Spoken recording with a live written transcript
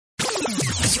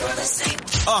You're listening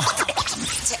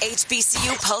to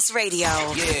HBCU Pulse Radio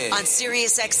on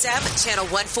Sirius XM Channel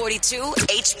 142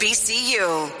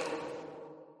 HBCU.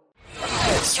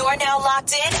 You're now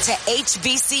locked in to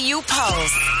HBCU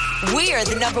Pulse. We are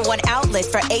the #1 outlet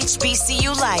for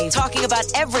HBCU life, talking about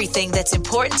everything that's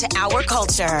important to our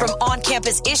culture, from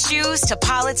on-campus issues to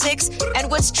politics and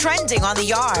what's trending on the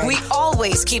yard. We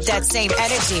always keep that same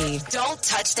energy. Don't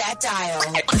touch that dial.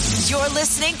 You're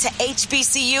listening to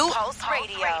HBCU Pulse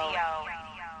Radio.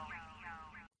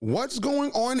 What's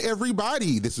going on,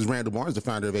 everybody? This is Randall Barnes, the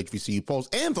founder of HBCU Pulse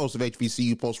and host of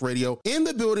HBCU Pulse Radio, in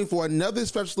the building for another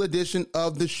special edition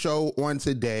of the show on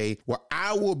today, where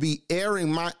I will be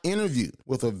airing my interview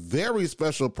with a very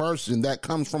special person that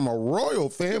comes from a royal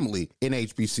family in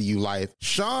HBCU life,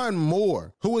 Sean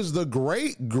Moore, who is the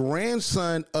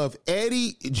great-grandson of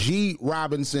Eddie G.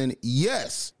 Robinson.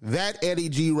 Yes, that Eddie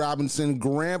G. Robinson,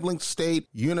 Grambling State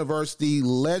University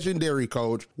legendary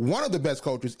coach, one of the best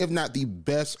coaches, if not the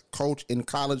best coach in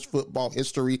college football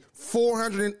history.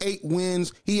 408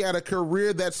 wins. He had a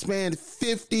career that spanned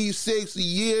 56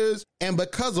 years. And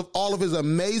because of all of his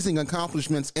amazing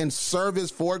accomplishments and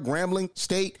service for Grambling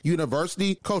State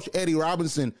University, Coach Eddie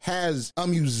Robinson has a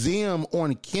museum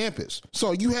on campus.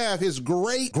 So you have his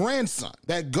great-grandson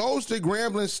that goes to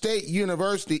Grambling State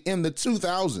University in the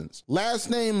 2000s, last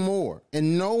name Moore,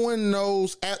 and no one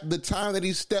knows at the time that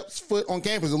he steps foot on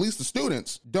campus, at least the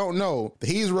students don't know, that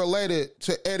he's related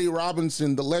to Eddie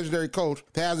Robinson, the legendary coach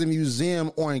that has a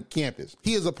museum on campus.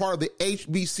 He is a part of the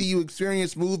HBCU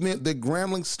Experience movement, the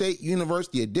Grambling State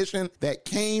University edition that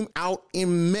came out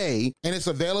in May, and it's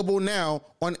available now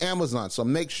on Amazon. So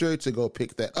make sure to go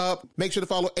pick that up. Make sure to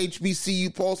follow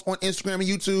HBCU Pulse on Instagram and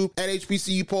YouTube at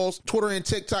HBCU Pulse, Twitter and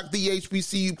TikTok, the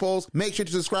HBCU Pulse. Make sure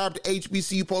to subscribe to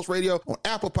HBCU Pulse Radio on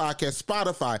Apple Podcasts,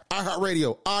 Spotify,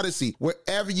 iHeartRadio, Odyssey,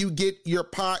 wherever you get your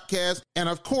podcasts. And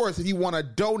of course, if you want to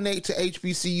donate to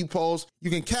HBCU Pulse, you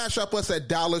can cash up us at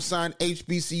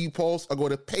 $HBCU Pulse or go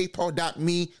to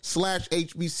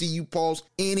paypal.me/HBCU Pulse.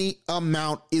 Any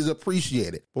amount is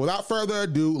appreciated. But without further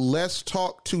ado, let's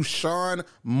talk to Sean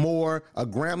Moore, a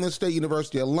Grambling State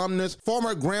University alumnus,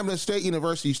 former Grambling State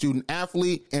University student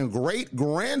athlete, and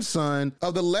great-grandson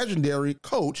of the legendary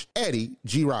Coach Eddie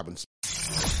G. Robinson.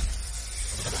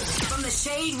 From the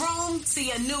shade room to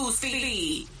your news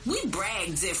feed, we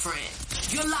brag different.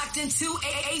 You're locked into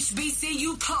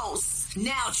HBCU Pulse,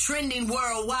 now trending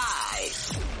worldwide.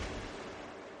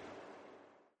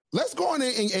 Let's go on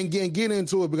and get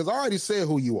into it, because I already said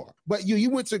who you are. But you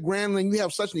went to Grambling. You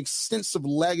have such an extensive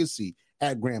legacy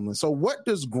at Grambling. So what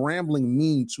does Grambling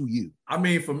mean to you? I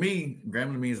mean, for me,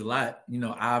 Grambling means a lot. You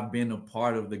know, I've been a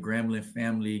part of the Grambling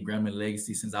family, Grambling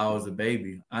legacy since I was a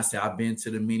baby. I've been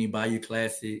to the mini Bayou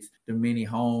Classics, the mini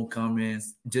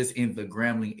homecomings, just in the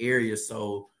Grambling area.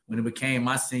 So when it became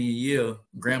my senior year,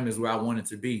 Grambling is where I wanted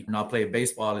to be. And I played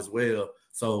baseball as well.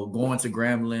 So going to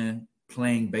Grambling,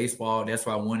 playing baseball, that's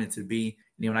where I wanted to be.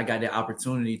 And then when I got the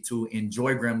opportunity to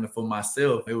enjoy Grambling for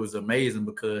myself, it was amazing,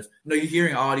 because, you know, you're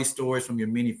hearing all these stories from your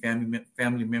many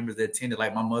family members that attended.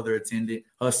 Like my mother attended,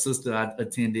 her sister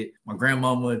attended, my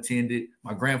grandmama attended,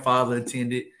 my grandfather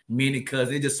attended, many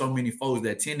cousins, just so many folks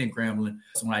that attended Grambling.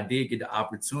 So when I did get the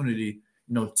opportunity,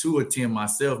 you know, to attend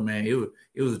myself, man, it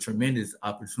was a tremendous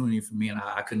opportunity for me, and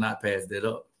I could not pass that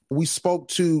up. We spoke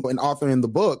to an author in the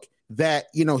book that,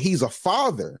 you know, he's a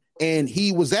father and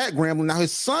he was at Grambling. Now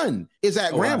his son is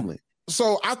at Grambling. Wow.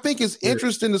 So I think it's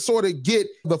interesting to sort of get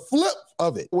the flip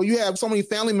of it, where you have so many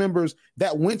family members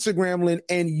that went to Grambling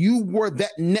and you were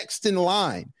that next in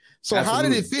line. So Absolutely. How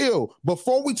did it feel,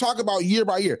 before we talk about year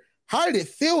by year, how did it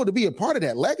feel to be a part of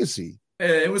that legacy?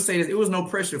 It would say this, it was no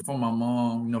pressure from my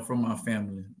mom, you know, from my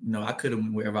family. You know, I could have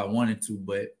went wherever I wanted to,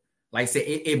 but like I said,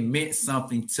 it meant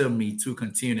something to me to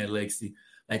continue that legacy.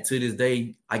 Like to this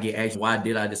day, I get asked, why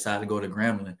did I decide to go to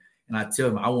Grambling? And I tell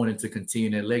them I wanted to continue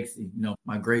that legacy. You know,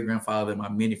 my great-grandfather and my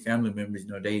many family members,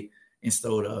 you know, they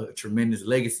instilled a tremendous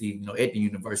legacy, you know, at the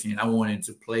university. And I wanted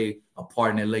to play a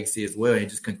part in that legacy as well and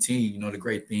just continue, you know, the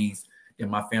great things that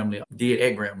my family did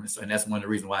at Grambling. So, and that's one of the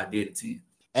reasons why I did attend.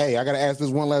 Hey, I got to ask this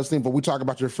one last thing, but we talk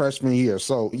about your freshman year.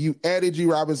 So you Eddie G.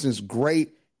 Robinson's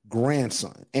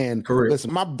great-grandson. And Correct.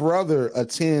 Listen, my brother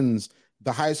attends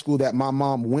the high school that my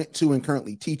mom went to and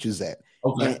currently teaches at.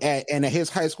 Okay. And at his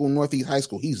high school, Northeast High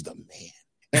School, he's the man.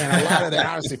 And a lot of that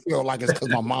I honestly feel like it's because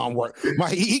my mom worked.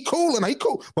 He cool,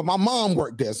 but my mom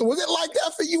worked there. So was it like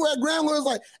that for you at Grambling? It's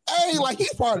like, hey, like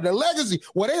he's part of the legacy.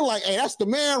 Well, they like, hey, that's the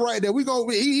man right there.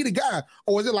 He the guy.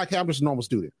 Or was it like, hey, I'm just a normal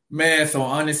student? Man, so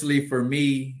honestly, for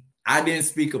me, I didn't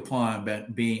speak upon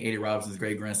being Eddie Robinson's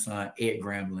great grandson at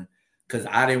Grambling, because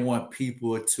I didn't want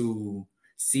people to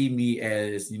see me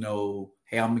as,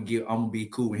 hey, I'm gonna be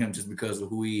cool with him just because of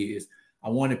who he is. I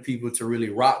wanted people to really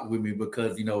rock with me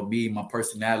because, me, my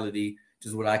personality,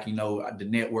 just what I can, the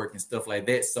network and stuff like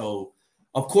that. So,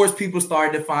 of course, people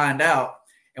started to find out.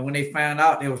 And when they found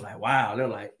out, they was like, wow. They're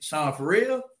like, Sean, for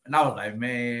real? And I was like,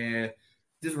 man,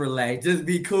 just relax. Just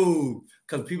be cool.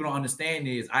 Because people don't understand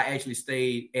is I actually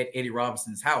stayed at Eddie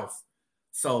Robinson's house.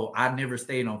 So I never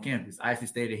stayed on campus. I actually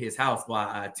stayed at his house while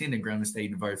I attended Grambling State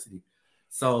University.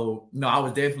 So, I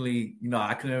was definitely,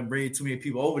 I couldn't bring too many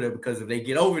people over there because if they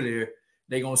get over there,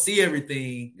 they're going to see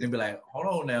everything and be like, hold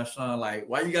on now, Sean, like,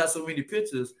 why you got so many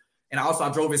pictures? And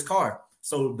I drove his car.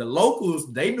 So the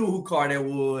locals, they knew who car that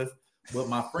was, but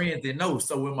my friends didn't know.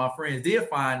 So when my friends did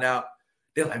find out,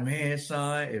 they're like, man,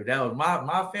 Sean, if that was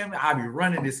my family, I'd be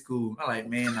running this school. I'm like,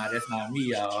 man, nah, that's not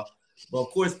me, y'all. But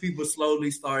of course, people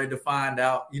slowly started to find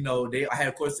out, I had,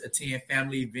 of course, attend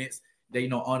family events. They,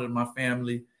 honored my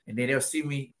family. And then they'll see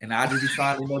me, and I just be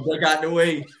trying to, duck out the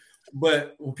way.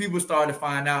 But when people started to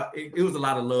find out, it was a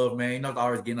lot of love, man. I was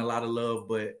always getting a lot of love,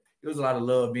 but it was a lot of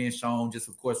love being shown just,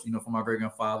 of course, from my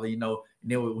great-grandfather, and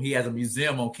then when he has a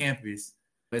museum on campus,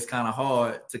 it's kind of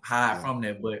hard to hide from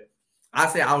that. But I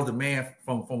say I was the man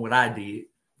from what I did,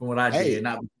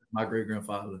 not my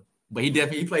great-grandfather. But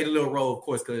he played a little role, of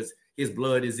course, because his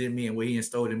blood is in me and what he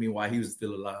instilled in me while he was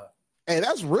still alive. Hey,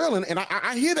 that's real. And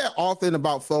I hear that often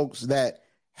about folks that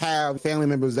have family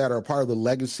members that are a part of the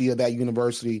legacy of that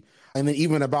university. And then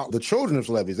even about the children of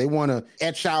celebrities, they want to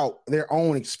etch out their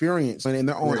own experience and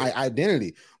their own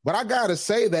identity. But I got to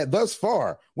say that thus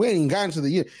far, we ain't even gotten to the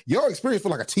year. Your experience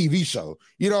feel like a TV show.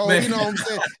 You know what I'm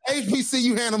saying?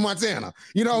 HBCU Hannah, Montana.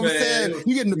 You know what I'm saying?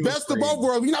 You're getting the best of both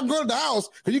worlds. You're not going to the house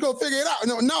because you go figure it out.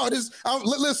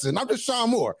 Listen, I'm just Sean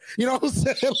Moore. You know what I'm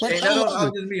saying? Like, I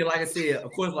was just me. Like I said,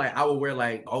 of course, like I would wear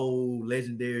like old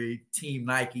legendary Team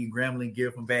Nike Grambling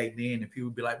gear from back then. And people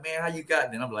would be like, man, how you got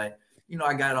it? And I'm like,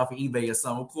 I got it off of eBay or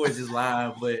something. Of course, just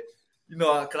lying, but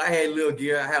because I had little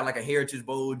gear. I had like a Heritage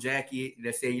Bowl jacket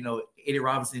that said, Eddie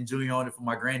Robinson Jr. on it for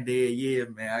my granddad. Yeah,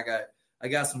 man, I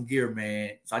got some gear,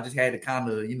 man. So I just had to kind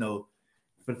of,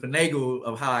 finagle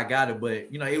of how I got it. But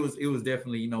it was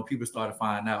definitely, people started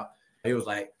finding out. It was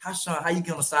like, how you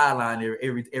get on the sideline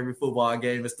every football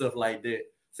game and stuff like that.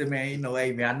 So man,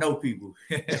 hey man, I know people.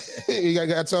 You got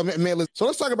to tell me, man. So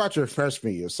let's talk about your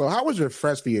freshman year. So how was your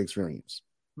freshman year experience?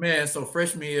 Man, so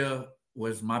freshman year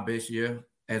was my best year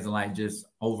as like just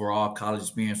overall college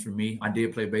experience for me. I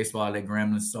did play baseball at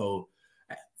Grambling. So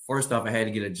first off, I had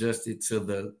to get adjusted to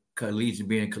the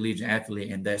being a collegiate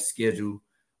athlete and that schedule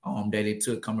that it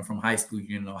took coming from high school,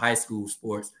 high school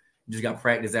sports. Just got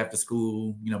practice after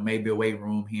school, maybe a weight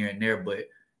room here and there. But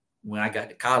when I got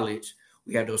to college,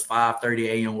 we had those 5:30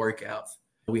 a.m. workouts.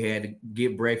 We had to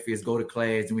get breakfast, go to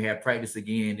class, and we had practice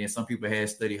again. Then some people had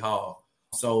study hall.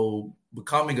 So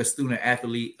becoming a student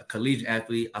athlete, a collegiate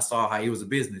athlete, I saw how it was a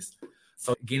business.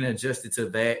 So getting adjusted to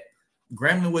that,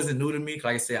 Grambling wasn't new to me.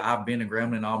 Like I said, I've been in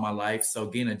Grambling all my life. So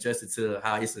getting adjusted to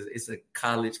how it's a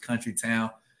college country town,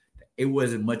 it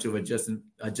wasn't much of an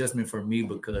adjustment for me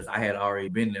because I had already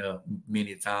been there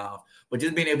many times. But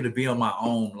just being able to be on my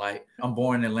own, like I'm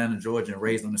born in Atlanta, Georgia, and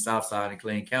raised on the south side in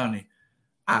Clayton County.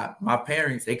 My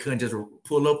parents, they couldn't just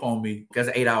pull up on me because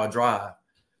it's an 8-hour drive.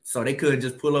 So they couldn't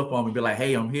just pull up on me and be like,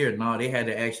 hey, I'm here. No, they had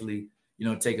to actually,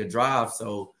 take a drive.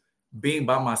 So being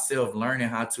by myself, learning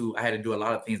I had to do a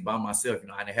lot of things by myself.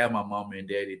 I didn't have my mama and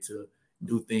daddy to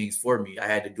do things for me. I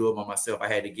had to do it by myself. I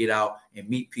had to get out and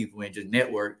meet people and just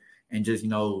network and just,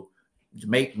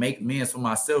 make amends for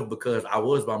myself because I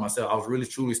was by myself. I was really,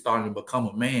 truly starting to become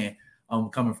a man,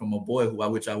 coming from a boy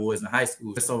which I was in high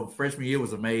school. So freshman year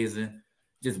was amazing.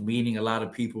 Just meeting a lot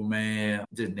of people, man,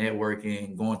 just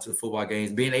networking, going to football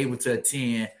games, being able to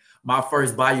attend my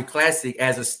first Bayou Classic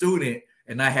as a student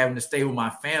and not having to stay with my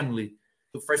family.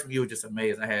 The freshman year was just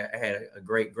amazing. I had a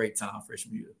great, great time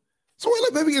freshman year. So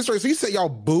wait, let me get straight. So you said y'all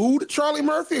booed Charlie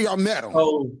Murphy or y'all met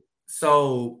him?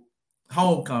 So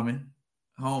homecoming.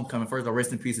 First,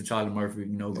 rest in peace to Charlie Murphy,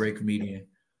 great comedian.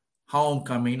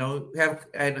 Homecoming, at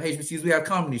HBCUs, we have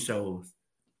comedy shows.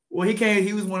 Well,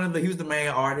 he was the main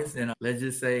artist, and let's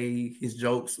just say his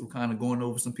jokes were kind of going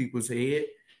over some people's head.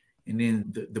 And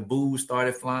then the boos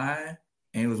started flying,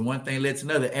 and it was one thing led to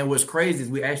another. And what's crazy is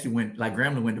we actually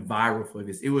Grambling went viral for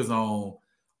this. It was on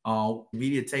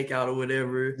Media Takeout or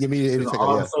whatever.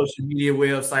 All the social media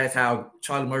websites, how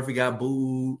Charlie Murphy got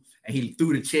booed, and he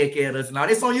threw the check at us. Now,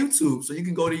 it's on YouTube, so you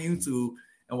can go to YouTube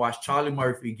and watch Charlie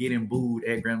Murphy getting booed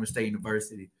at Grambling State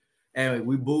University. And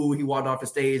we booed. He walked off the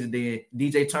stage, and then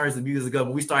DJ turns the music up,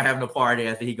 and we start having a party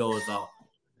after he goes off.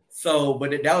 So,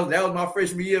 but that was my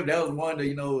freshman year. That was one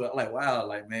that, like, wow,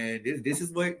 like, man, this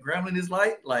is what Grambling is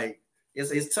like. Like,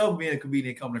 it's tough being a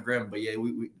comedian coming to Grambling. But yeah,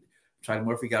 we Charlie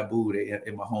Murphy got booed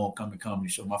at my homecoming comedy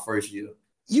show my first year.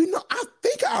 I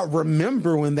think I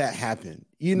remember when that happened.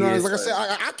 Yes, like I said,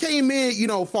 I came in,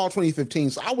 fall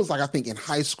 2015. So I was like, I think in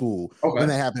high school when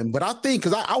that happened. But I think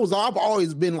because I've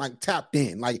always been like tapped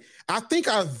in. Like, I think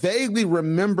I vaguely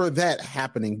remember that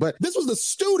happening. But this was the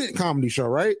student comedy show,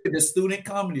 right? The student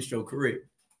comedy show, correct.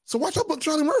 So watch out book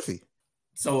Charlie Murphy.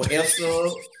 So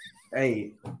F-Sub,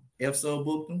 F-Sub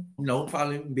booked him.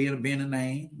 Probably being a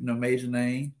name, major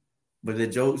name. But the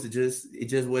jokes, it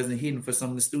just wasn't hitting for some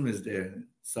of the students there.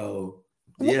 So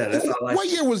yeah, that's all. What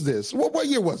year was this? What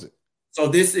year was it? So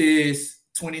this is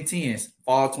 2010,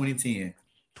 fall 2010.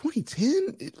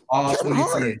 2010? Fall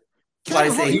 2010. Somebody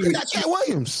said he was Cat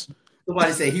Williams.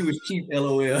 Somebody said he was cheap,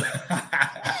 LOL.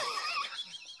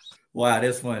 Wow,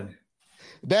 that's funny.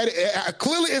 That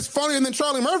clearly it's funnier than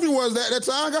Charlie Murphy was that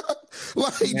time.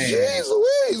 Like, jeez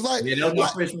Louise. Like, yeah, that was my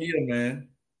freshman year, man.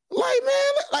 Like,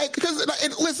 man, like, because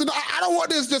listen, I don't want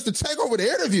this just to take over the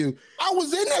interview. I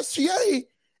was in SGA,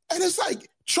 and it's like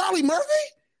Charlie Murphy,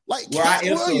 like Cat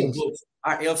Williams.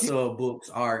 Our F-Sub books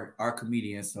are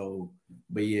comedians. So,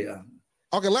 but yeah.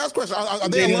 Okay, last question. Are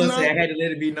they alumni? I had to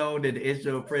let it be known that the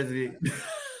SGA president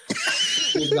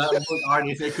is not a book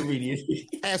artist and comedian.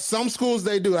 At some schools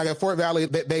they do, like at Fort Valley,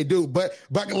 they do. But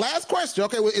last question.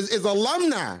 Okay, is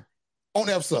alumni on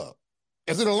F-Sub?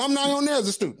 Is it alumni on there? Or is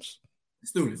it students?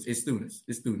 It's students.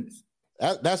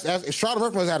 That's Charlie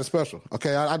Murphy has had a special. Okay,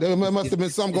 there must have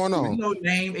been something going on.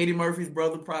 Name Eddie Murphy's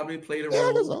brother probably played a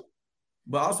role. So.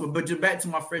 But just back to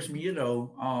my freshman year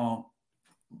though,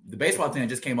 the baseball team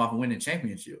just came off and winning the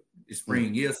championship the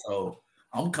spring year. So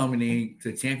I'm coming in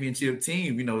to the championship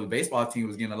team. The baseball team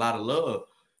was getting a lot of love.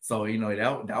 So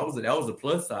that was a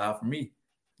plus side for me.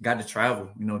 Got to travel,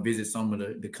 visit some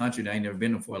of the country that I ain't never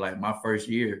been before. Like my first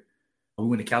year. We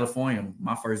went to California,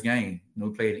 my first game. We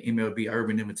played the MLB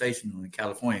Urban Invitational in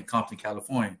California, Compton,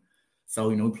 California. So,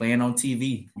 playing on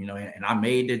TV, and I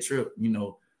made that trip,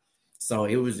 So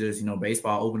it was just,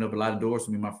 baseball opened up a lot of doors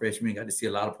for me my freshman. Got to see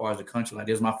a lot of parts of the country. Like,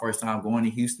 this was my first time going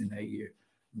to Houston that year.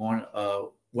 My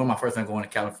first time going to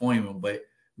California, but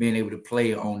being able to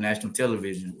play on national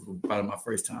television was probably my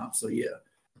first time. So, yeah.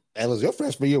 Ellis, your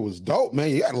freshman year was dope,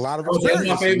 man. You had a lot of experience. It was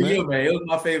my favorite year, man. It was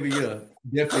my favorite year.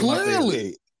 Definitely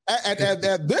clearly.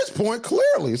 At this point,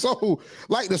 clearly. So,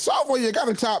 like, the sophomore year got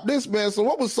to top this, man. So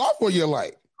what was sophomore year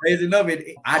like? Crazy enough,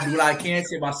 what I can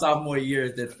say about sophomore year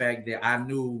is the fact that I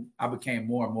knew I became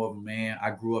more and more of a man. I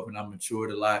grew up and I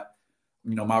matured a lot.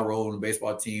 My role in the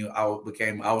baseball team, I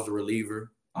was a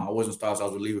reliever. I wasn't starter, so I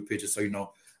was a reliever pitcher.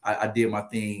 So, I did my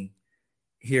thing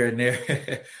here and there.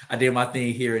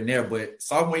 But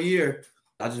sophomore year,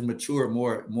 I just matured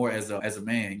more as a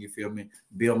man. You feel me?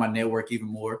 Build my network even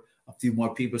more. A few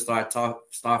more people start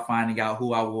finding out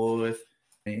who I was,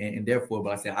 and therefore,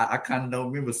 but I said I kind of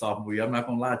don't remember sophomore year. I'm not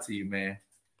gonna lie to you, man.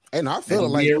 And I feel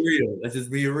like let's just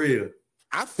be real.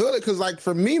 I feel it because, like,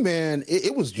 for me, man,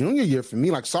 it was junior year for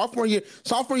me. Like sophomore year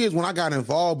is when I got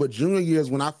involved, but junior year is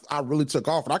when I really took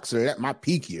off, and I consider that my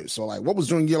peak year. So, like, what was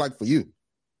junior year like for you?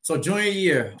 So junior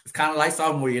year, it's kind of like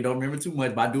sophomore year. Don't remember too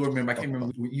much, but I do remember. I can't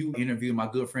remember you interviewed my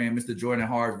good friend, Mr. Jordan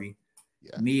Harvey.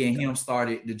 Yeah. Me and him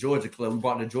started the Georgia Club. We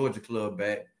brought the Georgia Club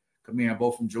back. Me and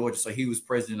both from Georgia. So he was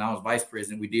president. I was vice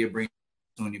president. We did bring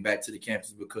opportunity back to the campus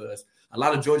because a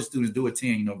lot of Georgia students do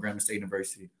attend, Grambling State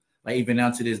University. Like even now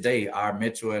to this day, our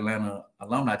Metro Atlanta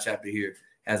alumni chapter here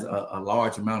has a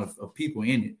large amount of people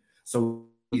in it. So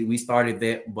we started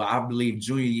that. But I believe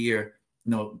junior year,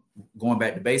 going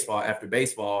back to baseball, after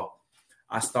baseball,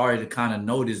 I started to kind of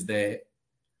notice that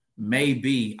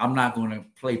maybe I'm not going to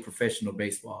play professional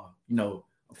baseball.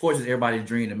 Of course, it's everybody's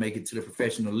dream to make it to the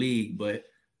professional league, but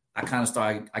I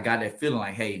got that feeling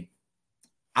like, hey,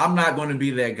 I'm not going to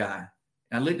be that guy.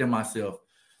 And I looked at myself.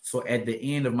 So at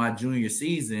the end of my junior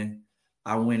season,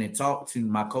 I went and talked to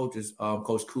my coaches,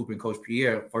 Coach Cooper and Coach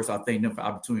Pierre. First, I thanked them for the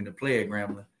opportunity to play at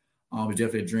Grambling. It was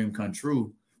definitely a dream come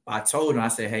true. But I told them, I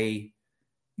said, hey,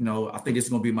 I think this is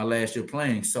going to be my last year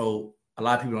playing. So a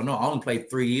lot of people don't know, I only played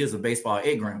 3 years of baseball at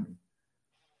Grambling.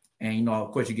 And,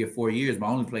 of course, you get 4 years, but I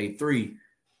only played 3.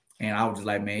 And I was just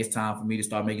like, man, it's time for me to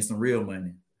start making some real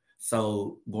money.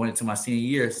 So going into my senior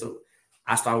year, so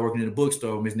I started working in the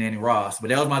bookstore with Miss Nanny Ross. But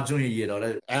that was my junior year,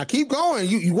 though. And I keep going.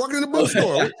 You working in the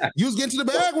bookstore. You was getting to the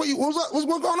bag? What's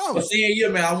going on? Well, senior year,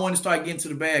 man, I wanted to start getting to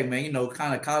the bag, man.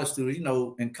 Kind of college students.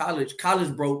 In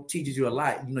college broke teaches you a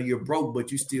lot. You're broke,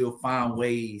 but you still find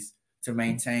ways to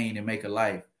maintain and make a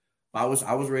life. I was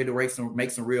ready to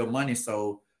make some real money.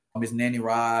 So Miss Nanny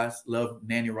Ross, love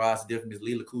Nanny Ross, different Miss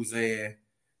Leela Kuzan.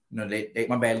 They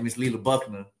my bad, Miss Leela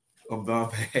Buckner.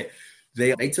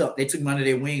 They took me under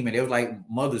their wing, man. They were like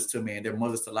mothers to me, and they're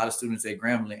mothers to a lot of students at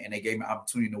Grambling, and they gave me an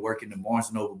opportunity to work in the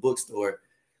Barnes & Noble bookstore.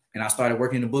 And I started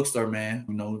working in the bookstore, man,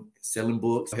 selling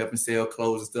books, helping sell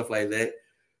clothes and stuff like that.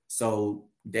 So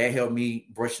that helped me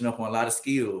brushing up on a lot of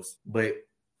skills. But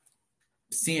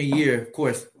senior year, of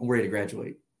course, I'm ready to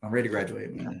graduate.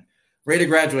 Man. Ready to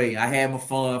graduate. I had my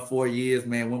fun 4 years,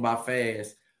 man, went by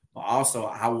fast. But also,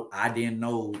 I didn't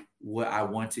know what I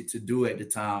wanted to do at the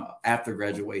time after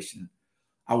graduation.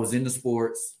 I was into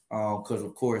sports because,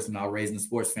 of course, I was raised in a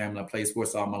sports family. I played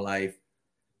sports all my life.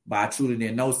 But I truly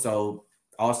didn't know. So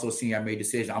also seeing I made a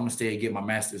decision, I'm going to stay and get my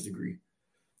master's degree.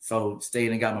 So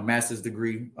stayed and got my master's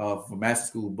degree from master's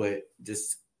school. But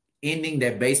just ending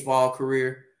that baseball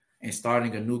career and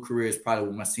starting a new career is probably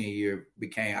what my senior year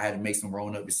became. I had to make some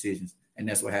grown-up decisions. And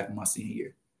that's what happened my senior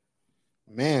year.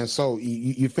 Man, so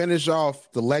you finish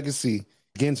off the legacy,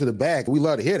 get into the bag. We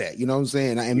love to hear that, you know what I'm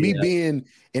saying? And me being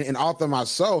an author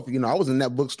myself, I was in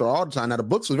that bookstore all the time. Now, the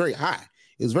books was very high.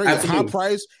 It was very high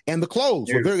priced, and the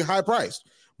clothes were very high priced.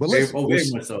 But listen, very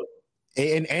much so.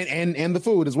 And the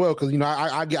food as well, because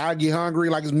I get hungry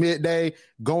like it's midday,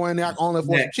 going out only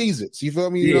for Cheez-Its. You feel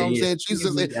me? You know what I'm saying?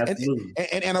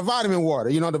 Cheez-Its and a vitamin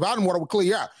water. The vitamin water will clear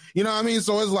you out. You know what I mean?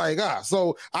 So it's like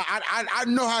so I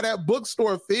know how that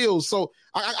bookstore feels. So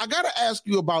I gotta ask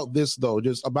you about this though,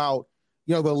 just about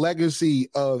the legacy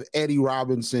of Eddie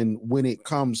Robinson when it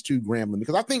comes to Grambling,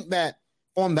 because I think that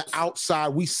on the outside,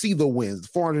 we see the wins, the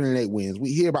 408 wins.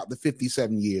 We hear about the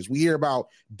 57 years. We hear about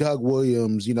Doug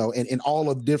Williams, and all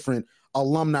of different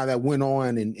alumni that went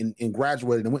on and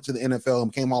graduated and went to the NFL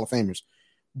and became Hall of Famers.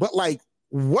 But,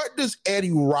 what does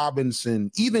Eddie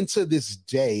Robinson, even to this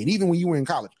day, and even when you were in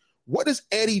college, what does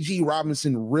Eddie G.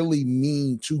 Robinson really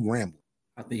mean to Grambling?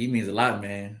 I think he means a lot,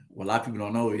 man. What a lot of people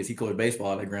don't know is he coached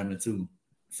baseball at Grambling, too.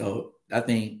 So, I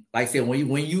think, like I said,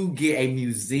 when you get a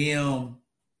museum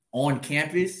on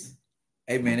campus,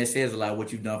 hey man, it says a lot what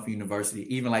you've done for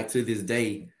university. Even to this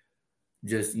day,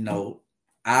 just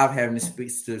I've having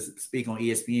to speak on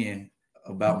ESPN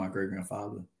about my great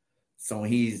grandfather. So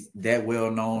when he's that well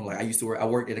known, I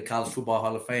worked at the College Football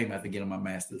Hall of Fame after getting my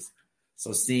master's.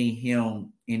 So seeing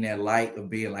him in that light of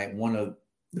being one of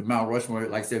the Mount Rushmore,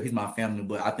 like I said, he's my family,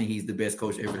 but I think he's the best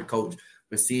coach ever to coach.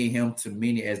 But seeing him to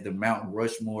many as the Mount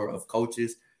Rushmore of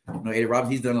coaches, Eddie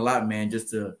Robinson, he's done a lot, man,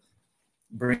 just to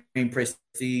bring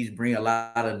prestige, bring a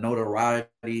lot of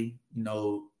notoriety,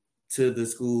 to the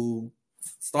school.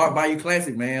 Start Bayou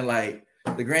Classic, man.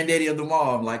 The granddaddy of them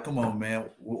all. I'm like, come on, man.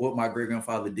 What my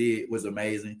great-grandfather did was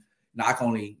amazing. Now, I can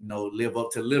only, live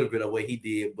up to a little bit of what he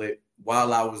did. But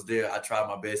while I was there, I tried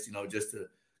my best, just to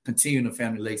continue the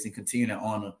family legacy and continue to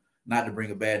honor, not to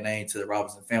bring a bad name to the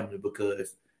Robinson family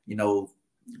because,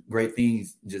 great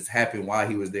things just happened while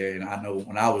he was there. And I know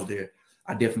when I was there,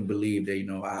 I definitely believe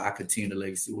that, I continue the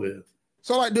legacy with.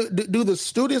 So, do the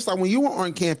students, when you were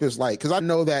on campus, because I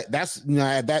know that's,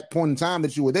 at that point in time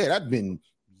that you were there, that's been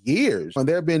years. And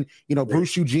there have been,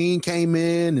 Bruce Eugene came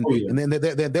in, and then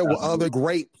there were other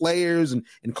great players and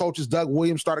coaches. Doug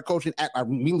Williams started coaching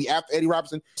immediately after Eddie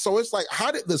Robinson. So it's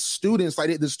how did the students,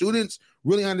 did the students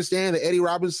really understand that Eddie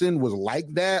Robinson was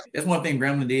like that? That's one thing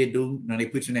Grambling did do. They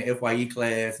put you in that FYE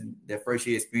class and that first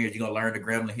year experience, you're going to learn the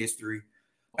Grambling history.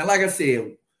 And like I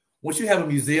said, once you have a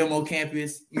museum on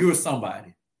campus, you're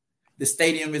somebody. The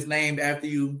stadium is named after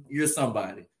you, you're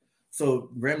somebody. So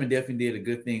Grambling definitely did a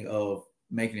good thing of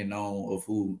making it known of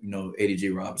who, Eddie G.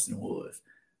 Robinson was.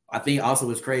 I think also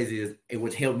what's crazy is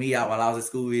what helped me out while I was at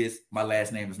school is my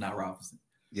last name is not Robinson.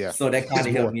 Yeah. So that kind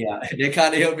of helped me out.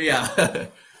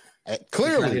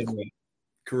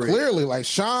 Clearly, like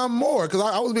Sean Moore, because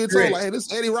I was being told, hey, this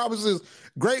is Eddie Robinson's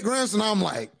great grandson. I'm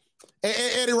like,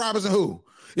 Eddie Robinson who?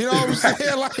 You know what I'm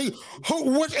saying?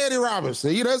 Which Eddie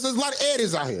Robinson? There's a lot of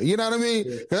Eddies out here. You know what I mean?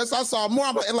 Because I saw Moore.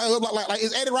 I'm like,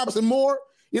 is Eddie Robinson Moore?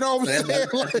 You know what I'm saying?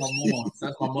 That's my mom.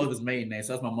 That's my mother's maiden name.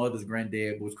 So that's my mother's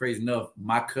granddad. But what's crazy enough,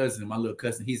 my little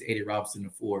cousin, he's Eddie Robinson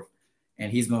IV. And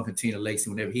he's going to continue the legacy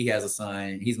whenever he has a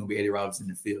son. He's going to be Eddie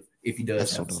Robinson V if he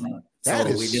does have a son. That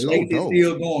is so dope.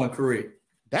 Still going, correct.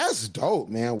 That's dope,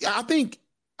 man. I think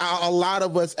a lot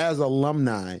of us as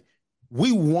alumni,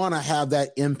 we want to have that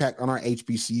impact on our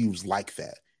HBCUs like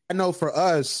that. I know for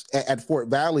us at Fort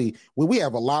Valley, we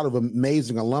have a lot of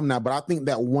amazing alumni, but I think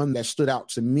that one that stood out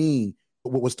to me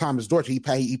was Thomas Dortch. He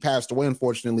passed away,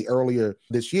 unfortunately, earlier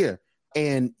this year.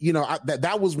 And,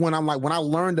 that was when when I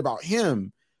learned about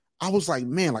him, I was like,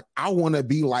 man, like I want to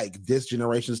be like this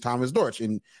generation's Thomas Dortch.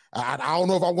 And I don't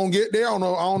know if I'm going to get there. I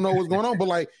don't know what's going on. But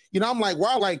like, I'm like,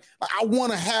 wow, like I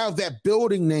want to have that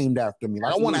building named after me.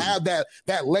 Like Absolutely. I want to have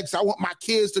that legacy. I want my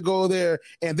kids to go there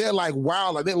and they're like,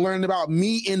 wow, like they're learning about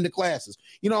me in the classes.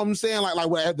 You know what I'm saying? Like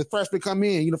when the freshmen come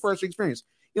in, first experience.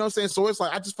 You know what I'm saying? So it's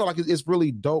like, I just feel like it's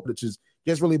really dope to just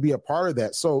really be a part of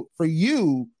that. So for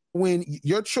you, when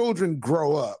your children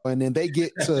grow up and then they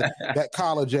get to that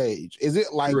college age, is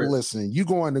it like, listen, you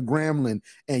going to Grambling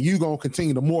and you going to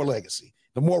continue the Moore legacy,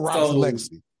 the Moore Robinson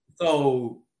legacy?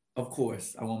 So, of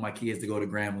course, I want my kids to go to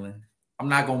Grambling. I'm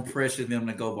not going to pressure them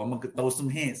to go, but I'm going to throw some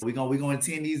hints. We're going to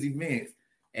attend these events,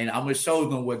 and I'm going to show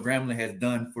them what Grambling has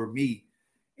done for me.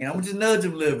 And I'm going to just nudge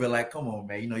them a little bit like, come on,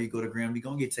 man, you go to Grambling, you're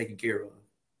going to get taken care of.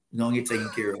 You're going to get taken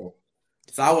care of.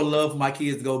 So I would love for my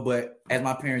kids to go, but as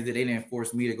my parents did, they didn't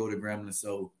force me to go to Grambling,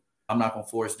 so I'm not going to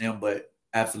force them. But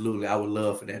absolutely, I would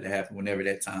love for that to happen whenever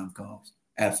that time comes.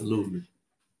 Absolutely.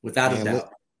 Without a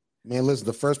doubt. Man, listen,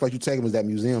 the first place you take them is that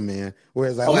museum, man.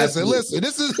 Whereas like, listen,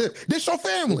 this your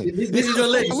family. This is your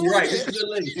legacy, right? This is your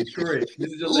legacy, correct.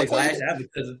 This is your legacy.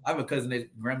 I have a cousin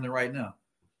at Grambling right now.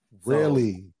 So,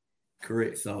 really?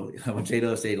 Correct. So when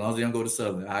J-Dub said, as long as they don't go to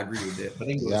Southern, I agree with that. But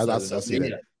they go to Southern. I see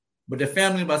that. But the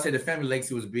family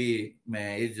legacy was big,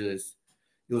 man. It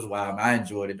was wild. I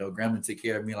enjoyed it though. Grambling took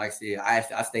care of me. Like I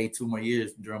said, I stayed 2 more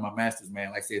years during my master's, man.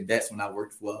 Like I said, that's when I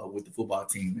worked with the football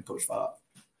team and Coach Fobb.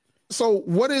 So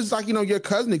what is like, your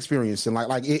cousin experience? And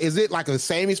like, is it like the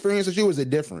same experience as you? Or is it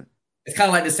different? It's kind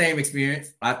of like the same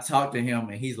experience. I talked to him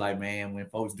and he's like, man, when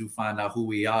folks do find out who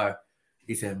we are,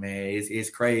 he said, man, it's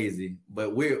crazy.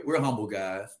 But we're humble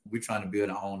guys. We're trying to build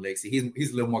our own legacy.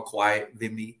 He's a little more quiet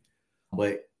than me,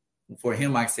 but for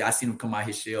him, like I said, I seen him come out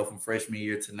his shell from freshman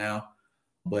year to now.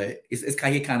 But it's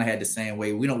kind of, he kind of had the same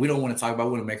way. We don't want to talk about.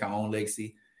 We want to make our own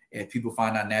legacy. If people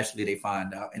find out naturally, they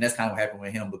find out, and that's kind of what happened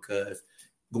with him because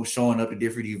showing up to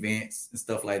different events and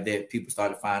stuff like that, people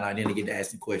started finding out, and then they get to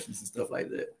asking questions and stuff like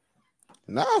that.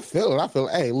 No, I feel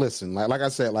it. Hey, listen, like I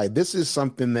said, like this is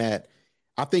something that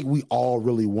I think we all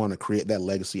really want to create that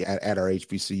legacy at our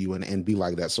HBCU and be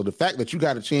like that. So the fact that you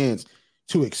got a chance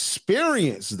to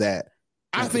experience that,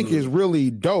 I think is really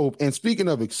dope. And speaking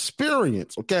of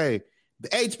experience, okay, the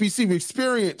HBCU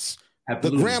experience, the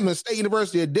Grambling State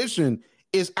University edition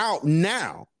is out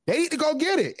now. They need to go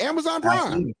get it. Amazon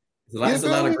Prime. There's a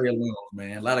lot of great alums,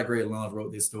 man. A lot of great alums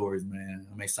wrote these stories, man.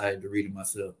 I'm excited to read it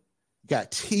myself.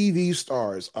 Got TV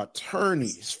stars,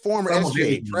 attorneys, former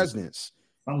SGA presidents.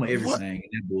 Some of everything in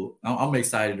that book. I'm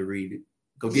excited to read it.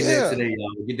 Go get that today,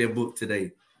 y'all. Get that book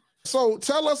today. So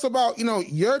tell us about,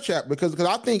 your chapter, because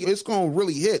I think it's going to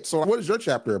really hit. So what is your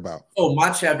chapter about? Oh,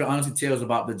 my chapter honestly tells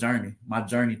about my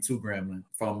journey to Grambling,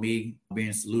 from me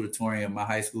being salutatorian in my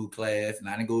high school class. And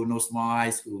I didn't go to no small high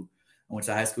school. I went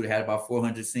to high school that had about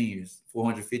 450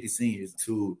 seniors,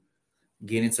 to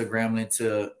get into Grambling,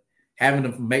 to having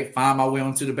to find my way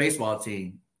onto the baseball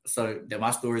team. So that my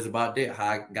story is about that, how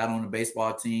I got on the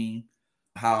baseball team,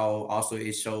 how also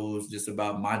it shows just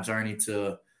about my journey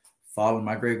to following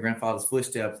my great-grandfather's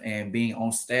footsteps and being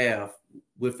on staff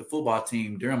with the football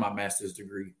team during my master's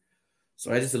degree. So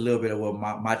that's just a little bit of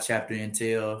what my chapter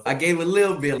entails. I gave a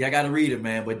little bit. I got to read it,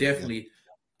 man. But definitely,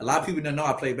 a lot of people don't know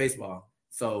I play baseball.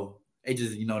 So they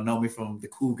just, know me from the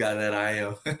cool guy that I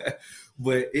am.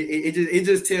 But it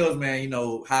just tells, man,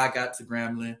 how I got to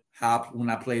Grambling, when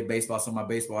I played baseball, some of my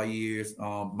baseball years,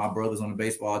 my brothers on the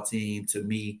baseball team, to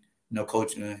me,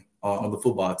 coaching on the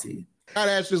football team. I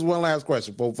gotta ask just one last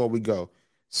question before we go.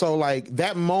 So, like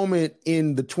that moment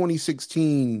in the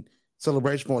 2016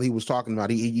 Celebration Bowl he was talking about,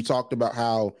 he talked about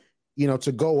how,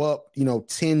 to go up,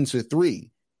 10-3,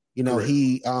 Correct.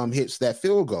 He hits that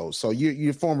field goal. So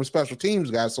you're former special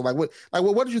teams guy. So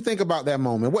what did you think about that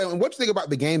moment? What did you think about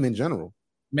the game in general?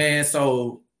 Man,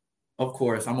 so of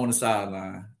course I'm on the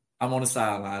sideline. I'm on the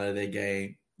sideline of that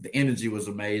game. The energy was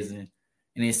amazing,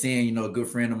 and then seeing a good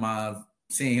friend of mine,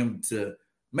 seeing him to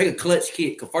make a clutch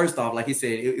kick. First off, like he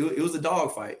said, it was a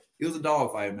dogfight. It was a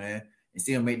dogfight, man. And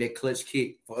see him make that clutch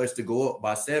kick for us to go up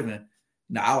by 7.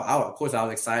 Now, of course, I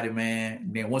was excited, man.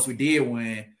 And then once we did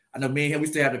win, I know me and him, we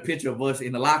still have the picture of us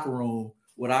in the locker room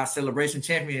with our Celebration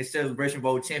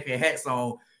Bowl champion hats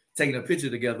on, taking a picture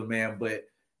together, man. But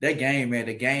that game, man,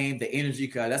 the energy,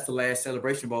 because that's the last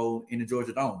Celebration Bowl in the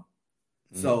Georgia Dome.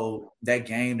 Mm-hmm. So that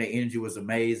game, the energy was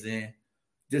amazing.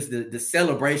 Just the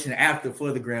celebration after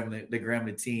for the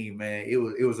Grambling team, man, it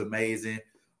was amazing.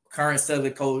 Current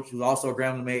Southern coach, who's also a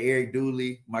Grambling man, Eric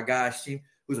Dooley, my guy,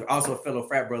 who's also a fellow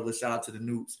frat brother. Shout out to the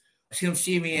Newts. Him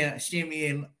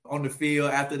shimmying on the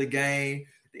field after the game.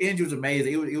 The energy was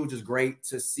amazing. It was just great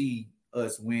to see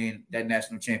us win that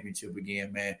national championship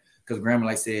again, man. Because Grambling,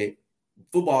 like I said,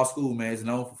 football school, man, is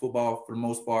known for football for the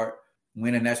most part.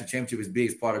 Winning a national championship is big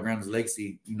as part of Grambling's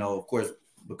legacy, of course,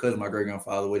 because of my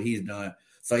great-grandfather, what he's done.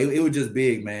 So it was just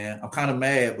big, man. I'm kind of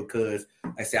mad because,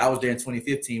 like I said, I was there in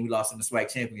 2015. We lost in the SWAC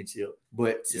championship.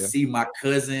 But to see my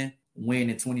cousin win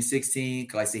in 2016,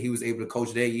 because like I said, he was able to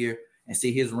coach that year and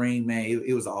see his ring, man,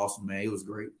 it was awesome, man. It was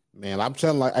great. Man, I'm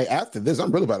telling after this,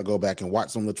 I'm really about to go back and watch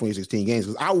some of the 2016 games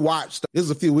because I watched, this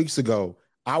was a few weeks ago,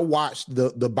 I watched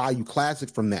the Bayou Classic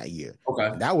from that year.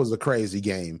 Okay. That was a crazy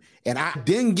game. And I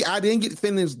didn't get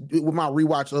finished with my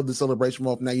rewatch of the Celebration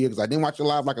Bowl from that year because I didn't watch it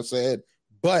live, like I said,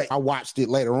 but I watched it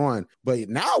later on. But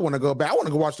now I want to go back. I want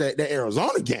to go watch that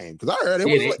Arizona game because I heard it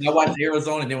was I watched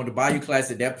Arizona, and then with the Bayou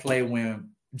Classic, that play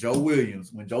when Joseph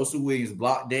Williams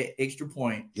blocked that extra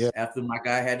point after my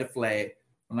guy had the flag.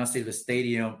 When I say the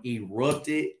stadium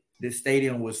erupted, the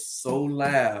stadium was so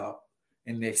loud.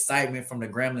 And the excitement from the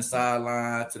Grambling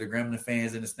sideline to the Grambling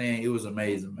fans in the stand, it was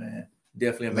amazing, man.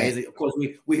 Definitely amazing. Man. Of course,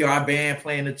 we hear our band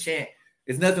playing the chant.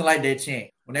 It's nothing like that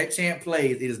chant. When that chant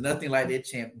plays, it is nothing like that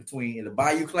chant between the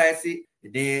Bayou Classic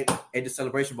and then at the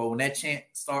Celebration Bowl. When that chant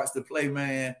starts to play,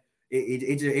 man,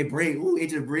 it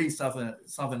brings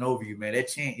something over you, man. That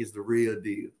chant is the real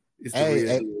deal. It's the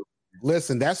real deal.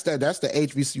 Listen, that's the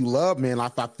HBCU love, man. I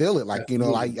feel it. Like, you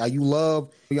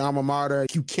love your alma mater.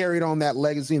 You carried on that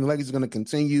legacy, and the legacy is going to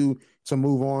continue to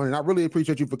move on. And I really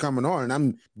appreciate you for coming on. And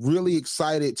I'm really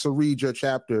excited to read your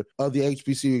chapter of the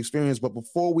HBCU experience. But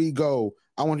before we go,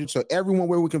 I want you to tell everyone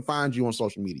where we can find you on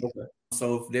social media. Okay.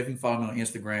 So definitely follow me on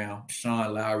Instagram,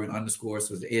 Sean Lowry _. So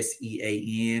it's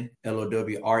SeanLowry_.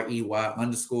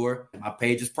 My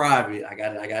page is private. I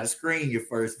got to screen you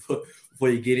first before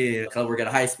you get in. Because we're at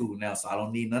a high school now, so I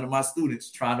don't need none of my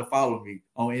students trying to follow me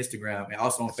on Instagram. And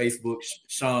also on Facebook,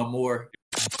 Sean Moore.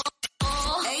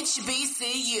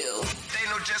 HBCU. They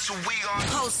know just who we are.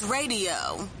 Post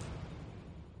Radio.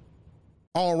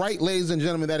 All right, ladies and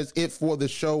gentlemen, that is it for the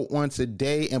show on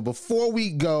today. And before we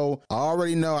go, I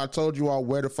already know I told you all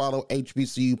where to follow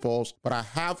HBCU Pulse, but I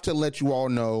have to let you all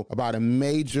know about a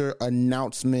major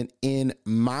announcement in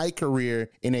my career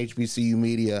in HBCU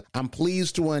media. I'm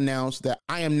pleased to announce that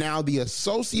I am now the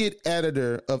associate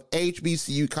editor of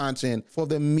HBCU content for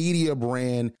the media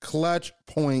brand Clutch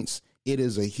Points. It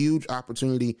is a huge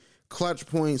opportunity. Clutch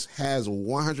Points has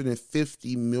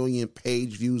 150 million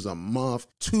page views a month,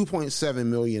 2.7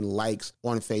 million likes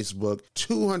on Facebook,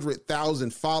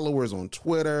 200,000 followers on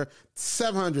Twitter,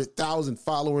 700,000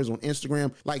 followers on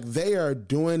Instagram. Like, they are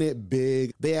doing it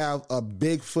big. They have a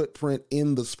big footprint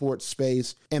in the sports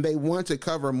space, and they want to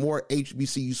cover more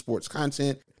HBCU sports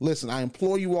content. Listen, I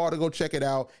implore you all to go check it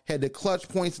out. Head to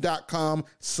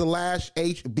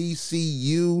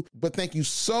clutchpoints.com/HBCU. But thank you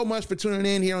so much for tuning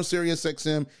in here on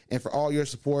SiriusXM and for all your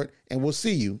support, and we'll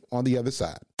see you on the other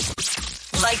side.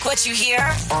 Like what you hear?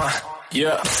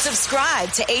 Yeah.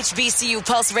 Subscribe to HBCU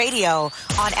Pulse Radio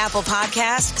on Apple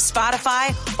Podcasts, Spotify,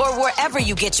 or wherever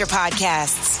you get your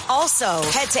podcasts. Also,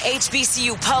 head to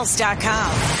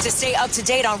HBCUPulse.com to stay up to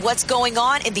date on what's going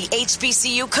on in the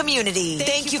HBCU community.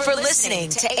 Thank you for listening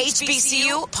to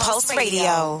HBCU Pulse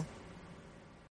Radio.